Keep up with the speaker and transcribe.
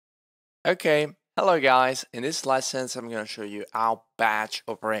Okay, hello guys. In this lesson, I'm going to show you how batch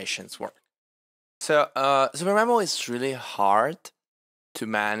operations work. So, SuperMemo is really hard to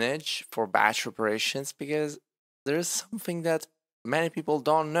manage for batch operations because there's something that many people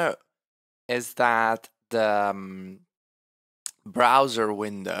don't know is that the browser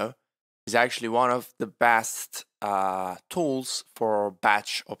window is actually one of the best tools for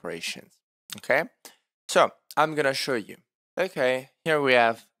batch operations. Okay, so I'm going to show you. Okay, here we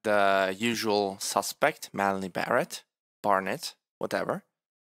have the usual suspect, Melanie Barnett, whatever.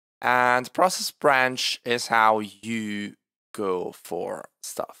 And process branch is how you go for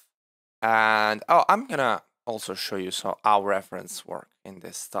stuff. And I'm gonna also show you how reference work in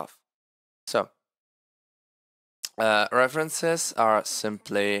this stuff. So references are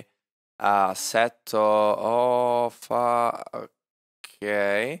simply a set of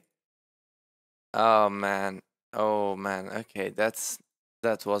okay. Oh man. Okay,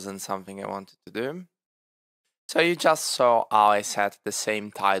 that wasn't something I wanted to do. So you just saw how I set the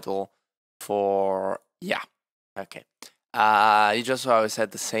same title for okay. You just saw how I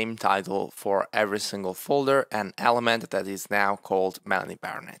set the same title for every single folder and element that is now called Melanie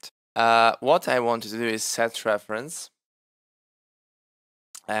Barnett. What I want to do is set reference,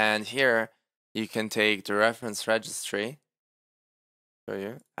 and here you can take the reference registry. Show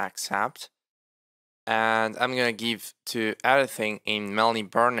you accept. And I'm gonna give to everything in Melanie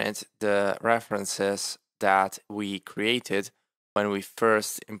Barnett the references that we created when we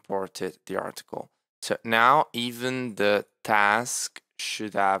first imported the article. So now even the task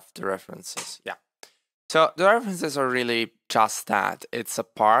should have the references. Yeah. So the references are really just that. It's a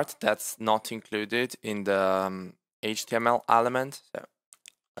part that's not included in the HTML element. So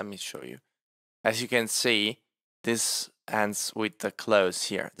let me show you. As you can see, this ends with the close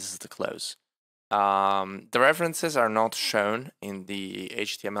here. This is the close. The references are not shown in the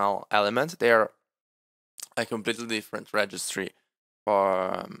HTML element. They are a completely different registry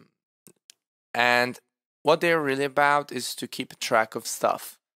for, and what they're really about is to keep track of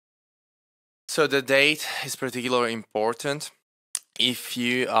stuff. So the date is particularly important if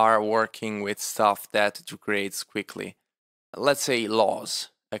you are working with stuff that degrades quickly. Let's say laws.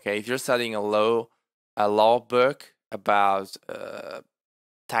 Okay, if you're studying a law book about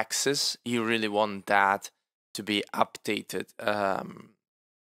taxes, you really want that to be updated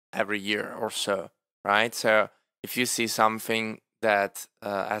every year or so, right? So if you see something that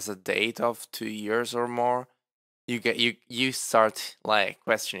has a date of 2 years or more, you start like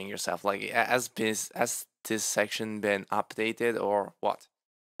questioning yourself, like has this section been updated or what?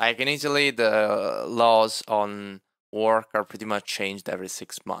 Like in Italy, the laws on work are pretty much changed every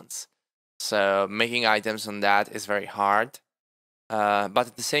 6 months. So making items on that is very hard. But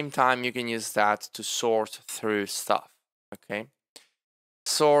at the same time, you can use that to sort through stuff. Okay.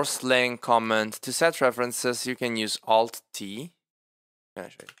 Source, link, comment. To set references, you can use Alt T. Can I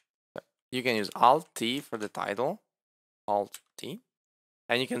show you? You can use Alt T for the title. Alt T.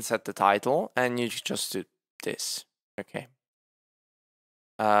 And you can set the title and you just do this. Okay.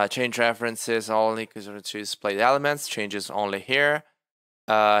 Change references only because to display the elements. Changes only here.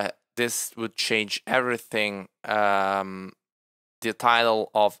 This would change everything. The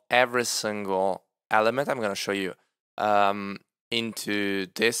title of every single element. I'm going to show you into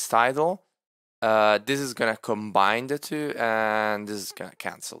this title. This is going to combine the two, and this is going to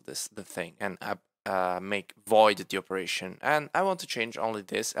cancel the thing and make void the operation. And I want to change only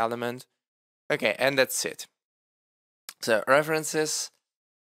this element. Okay, and that's it. So references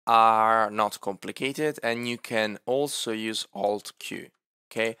are not complicated, and you can also use Alt Q.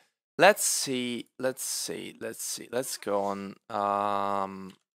 Okay. Let's go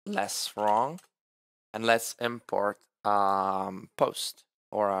on less wrong, and let's import post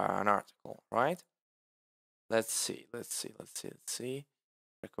or an article, right? Let's see.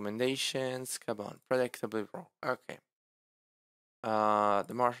 Recommendations, come on, predictably wrong. Okay.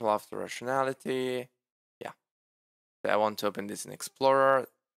 The marshal after rationality. Yeah. I want to open this in Explorer,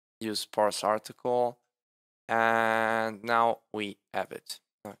 use parse article, and now we have it.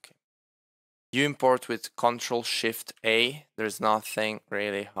 Okay. You import with Control-Shift-A. There's nothing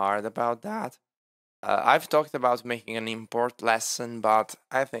really hard about that. I've talked about making an import lesson, but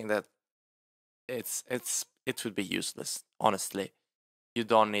I think that it would be useless. Honestly, you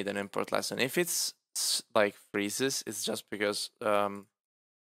don't need an import lesson. If it's like freezes, it's just because the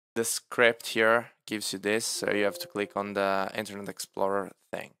script here gives you this, so you have to click on the Internet Explorer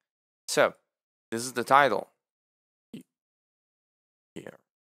thing. So this is the title here.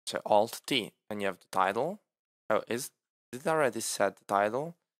 So Alt T, and you have the title. Oh, did I already set the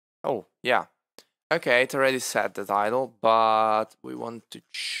title? Oh, yeah. Okay, it already set the title, but we want to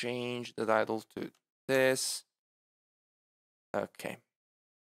change the title to this. Okay.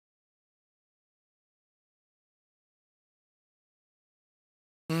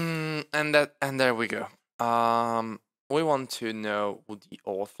 And there we go. We want to know who the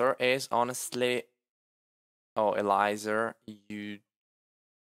author is, honestly. Oh, Eliza, you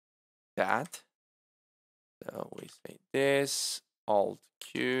that. So we say this, Alt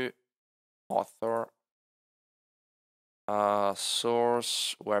Q, author,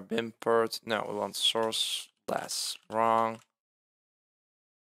 source, web import. No, we want source less wrong.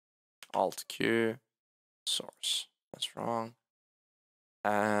 Alt Q, source. That's wrong.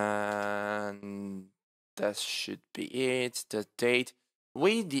 And that should be it. The date.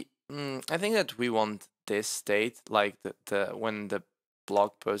 I think that we want this date, like the when the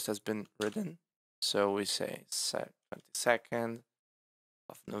blog post has been written. So we say 22nd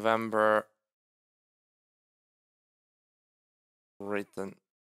of November, written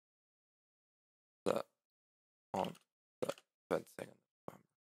on the 22nd of November.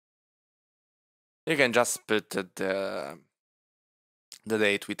 You can just put the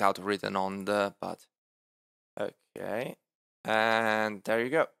date without written on the, but okay. And there you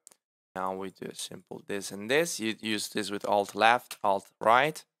go. Now we do simple this and this. You use this with Alt left, Alt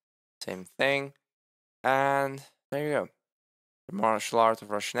right, same thing. And there you go. The martial art of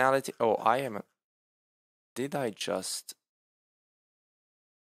rationality. Oh, did I just?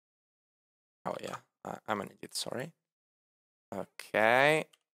 Oh yeah, I'm an idiot, sorry. Okay,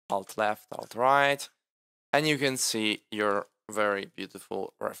 Alt left, Alt right. And you can see your very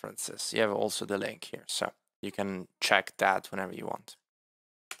beautiful references. You have also the link here, so you can check that whenever you want.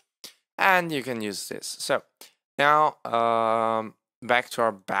 And you can use this. So now back to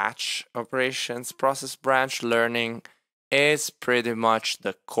our batch operations. Process branch learning is pretty much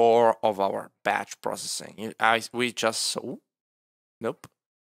the core of our batch processing. We just saw, nope,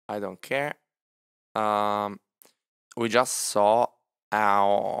 I don't care. We just saw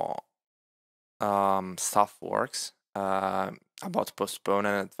how stuff works about postpone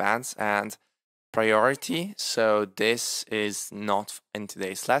and advance and priority. So this is not in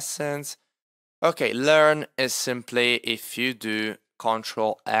today's lessons. Okay, learn is simply if you do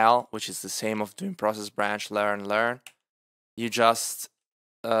Control L, which is the same of doing process branch learn, you just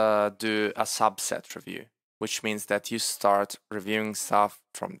do a subset review, which means that you start reviewing stuff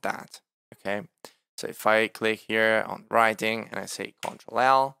from that. Okay, so if I click here on writing and I say Control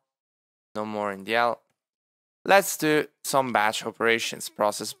L, no more in the L. Let's do some batch operations,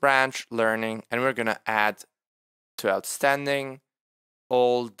 process branch, learning, and we're gonna add to outstanding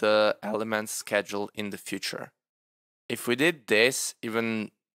all the elements scheduled in the future. If we did this,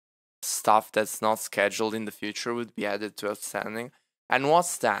 even stuff that's not scheduled in the future would be added to outstanding. And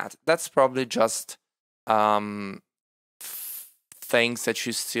what's that? That's probably just things that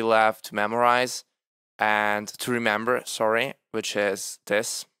you still have to memorize and to remember, sorry, which is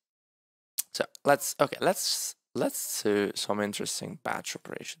this. So let's do some interesting batch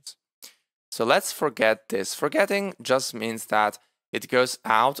operations. So let's forget this. Forgetting just means that it goes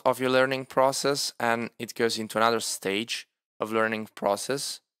out of your learning process and it goes into another stage of learning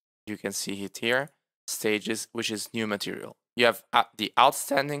process. You can see it here, stages, which is new material. You have the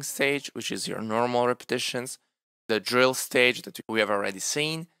outstanding stage, which is your normal repetitions, the drill stage that we have already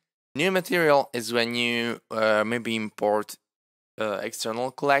seen. New material is when you maybe import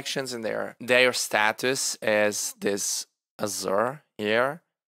external collections and their status is this Azure here,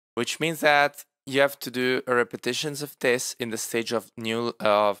 which means that you have to do repetitions of this in the stage of new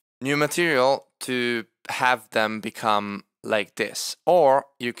material to have them become like this. Or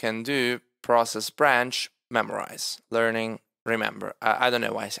you can do process branch, memorize, learning, remember. I don't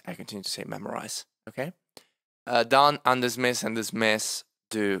know why I continue to say memorize. Okay, done, undismiss, and dismiss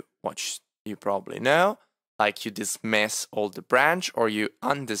do what you probably know. Like you dismiss all the branch or you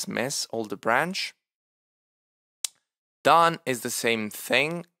undismiss all the branch. Done is the same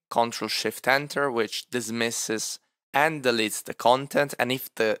thing, Control Shift Enter, which dismisses and deletes the content. And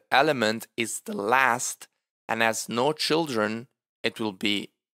if the element is the last and has no children, it will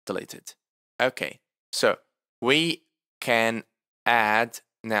be deleted. Okay, so we can add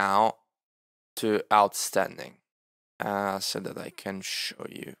now to outstanding so that I can show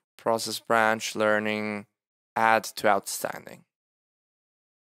you. Process branch, learning, add to outstanding.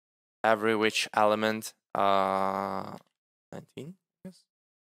 Every which element, 19, I guess.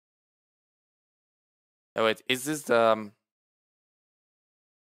 Oh wait, is this the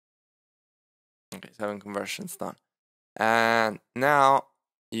okay, 7 conversions done. And now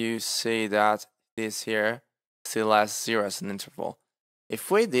you see that this here still has 0 as an interval.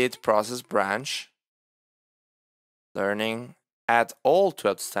 If we did process branch learning, add all to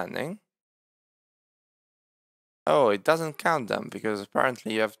outstanding. Oh, it doesn't count them because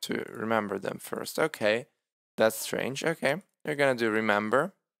apparently you have to remember them first. Okay, that's strange. Okay, you're gonna do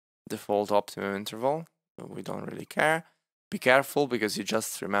remember, default optimum interval. We don't really care. Be careful because you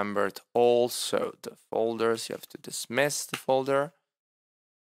just remembered also the folders. You have to dismiss the folder.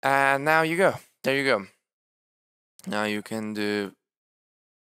 And now you go. There you go. Now you can do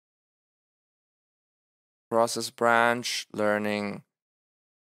process branch, learning,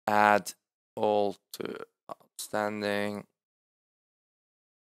 add all to outstanding.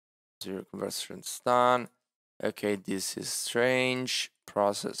 Zero conversions done. Okay, this is strange.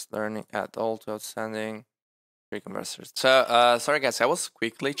 Process learning, add all to outstanding. Three converters. So, sorry guys, I was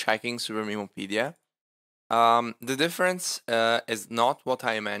quickly checking SuperMemopedia. The difference is not what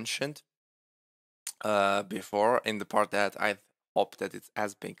I mentioned before in the part that I hope that it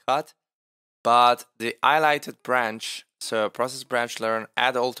has been cut, but the highlighted branch, so process branch learn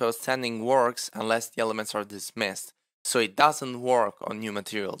add all to outstanding works unless the elements are dismissed. So it doesn't work on new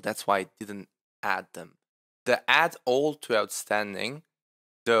material. That's why it didn't add them. The add all to outstanding,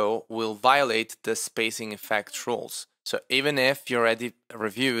 though, will violate the spacing effect rules. So even if you already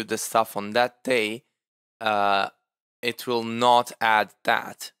reviewed the stuff on that day, it will not add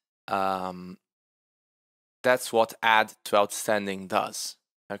that. That's what add to outstanding does.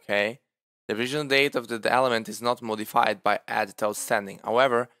 Okay. The original date of the element is not modified by add to outstanding.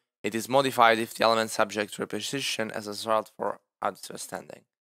 However, it is modified if the element subject to repetition as a result for add to outstanding.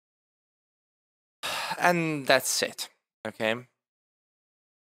 And that's it. Okay.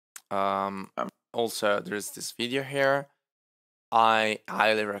 Also, there's this video here. I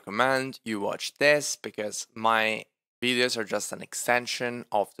highly recommend you watch this because my videos are just an extension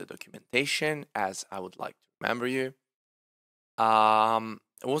of the documentation, as I would like to remember you.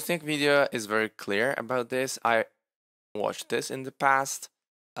 Wozniak video is very clear about this. I watched this in the past,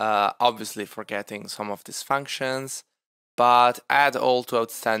 obviously forgetting some of these functions, but add all to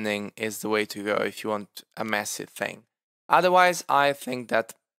outstanding is the way to go if you want a messy thing. Otherwise, I think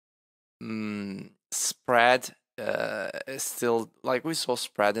that spread is still, like we saw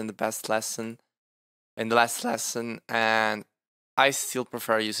spread in the last lesson, and I still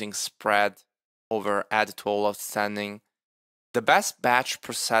prefer using spread over add to all outstanding. The best batch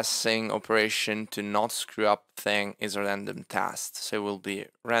processing operation to not screw up thing is a random test. So it will be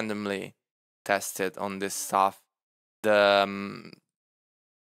randomly tested on this stuff. The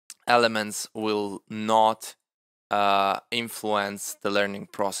elements will not influence the learning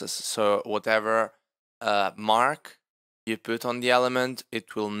process. So whatever mark you put on the element,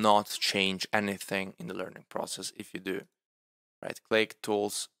 it will not change anything in the learning process if you do. Right click,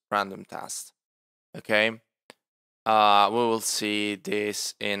 tools, random test. Okay. We will see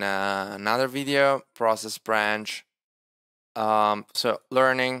this in another video. Process branch. So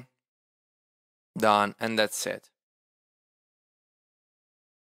learning done, and that's it.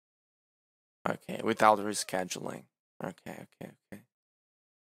 Okay, without rescheduling. Okay.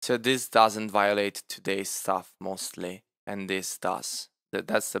 So this doesn't violate today's stuff mostly, and this does.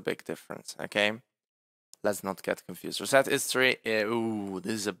 That's the big difference. Okay, let's not get confused. Reset history. Ooh,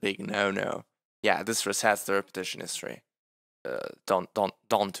 this is a big no-no. Yeah, this resets the repetition history. Don't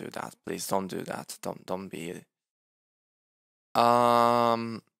do that, please. Don't do that. Don't be.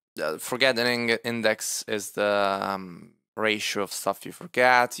 Forgetting index is the ratio of stuff you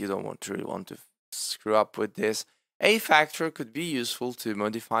forget. You don't really want to screw up with this. A factor could be useful to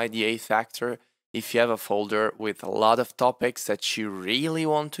modify the A factor if you have a folder with a lot of topics that you really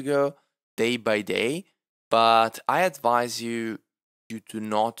want to go day by day. But I advise you do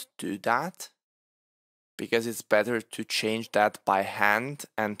not do that, because it's better to change that by hand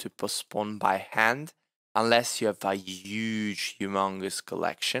and to postpone by hand unless you have a huge, humongous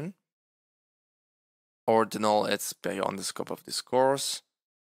collection. Ordinal, it's beyond the scope of this course.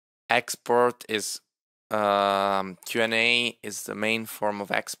 Export is Q&A is the main form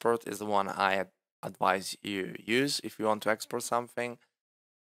of export, is the one I advise you use if you want to export something.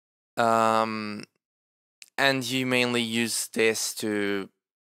 And you mainly use this to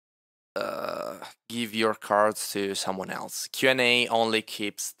give your cards to someone else. Q&A only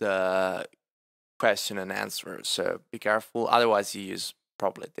keeps the question and answer, so be careful. Otherwise, you use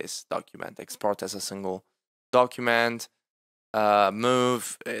probably this document. Export as a single document.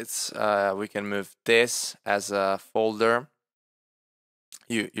 Move, it's we can move this as a folder.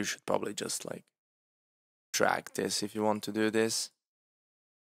 You should probably just like drag this if you want to do this.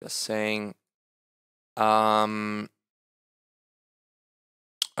 Just saying.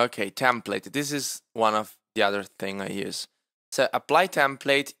 Okay, template. This is one of the other thing I use. So apply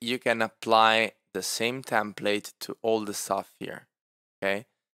template, you can apply the same template to all the stuff here. Okay,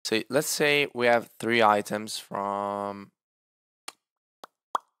 so let's say we have 3 items from.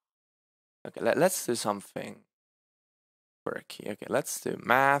 Okay, let's do something quirky. Okay, let's do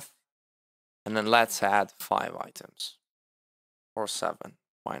math, and then let's add 5 items or 7.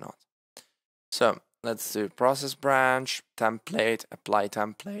 Why not? So let's do process branch, template, apply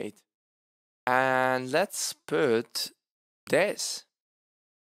template, and let's put this.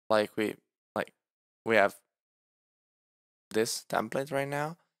 Like we have this template right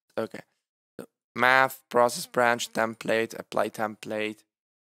now. Okay, so math, process branch, template, apply template,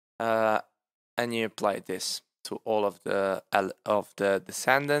 and you apply this to all of the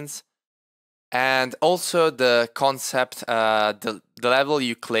descendants. And also the concept, the level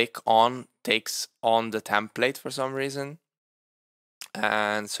you click on takes on the template for some reason.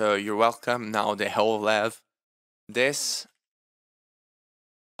 And so you're welcome. Now they all have this.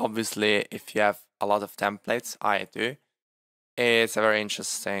 Obviously, if you have a lot of templates, I do, it's a very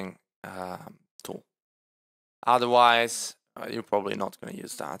interesting tool. Otherwise, you're probably not going to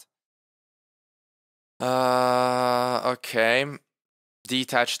use that. Okay.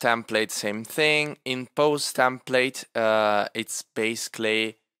 Detach template, same thing. In post template, it's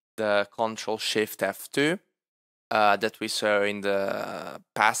basically the Control Shift F2 that we saw in the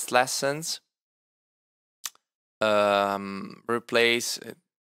past lessons. Replace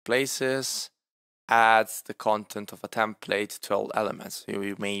places, adds the content of a template to all elements. So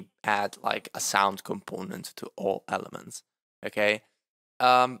you may add like a sound component to all elements. Okay.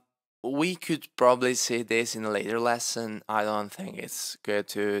 We could probably see this in a later lesson. I don't think it's good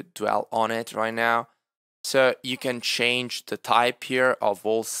to dwell on it right now. So you can change the type here of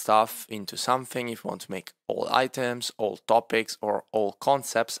all stuff into something if you want to make all items, all topics, or all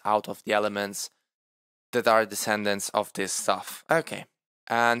concepts out of the elements that are descendants of this stuff. Okay,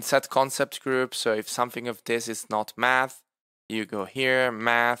 and set concept group. So if something of this is not math, you go here,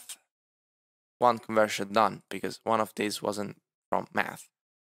 math, 1 conversion done, because one of these wasn't from math.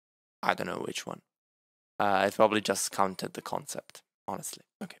 I don't know which one. It probably just counted the concept, honestly.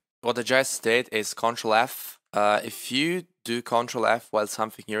 Okay. What I just did is Control F. If you do Control F while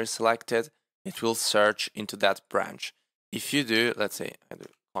something here is selected, it will search into that branch. If you do, let's say I do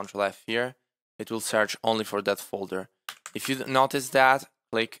Control F here, it will search only for that folder. If you notice that,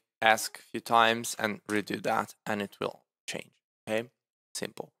 click ask a few times and redo that, and it will change. Okay,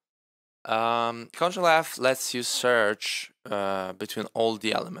 simple. Control F lets you search between all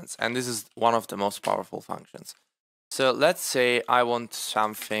the elements, and this is one of the most powerful functions. So let's say I want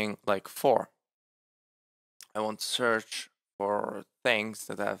something like 4. I want to search for things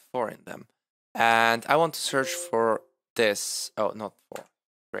that have 4 in them, and I want to search for this. Oh, not 4,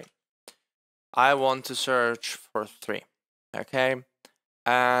 3. I want to search for 3. Okay,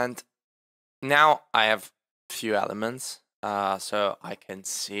 and now I have few elements. So I can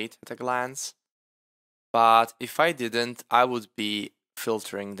see it at a glance. But if I didn't, I would be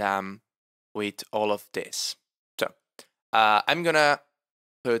filtering them with all of this. So I'm gonna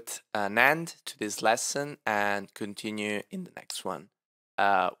put an end to this lesson and continue in the next one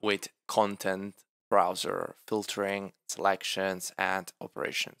with content, browser, filtering, selections, and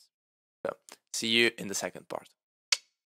operations. So see you in the second part.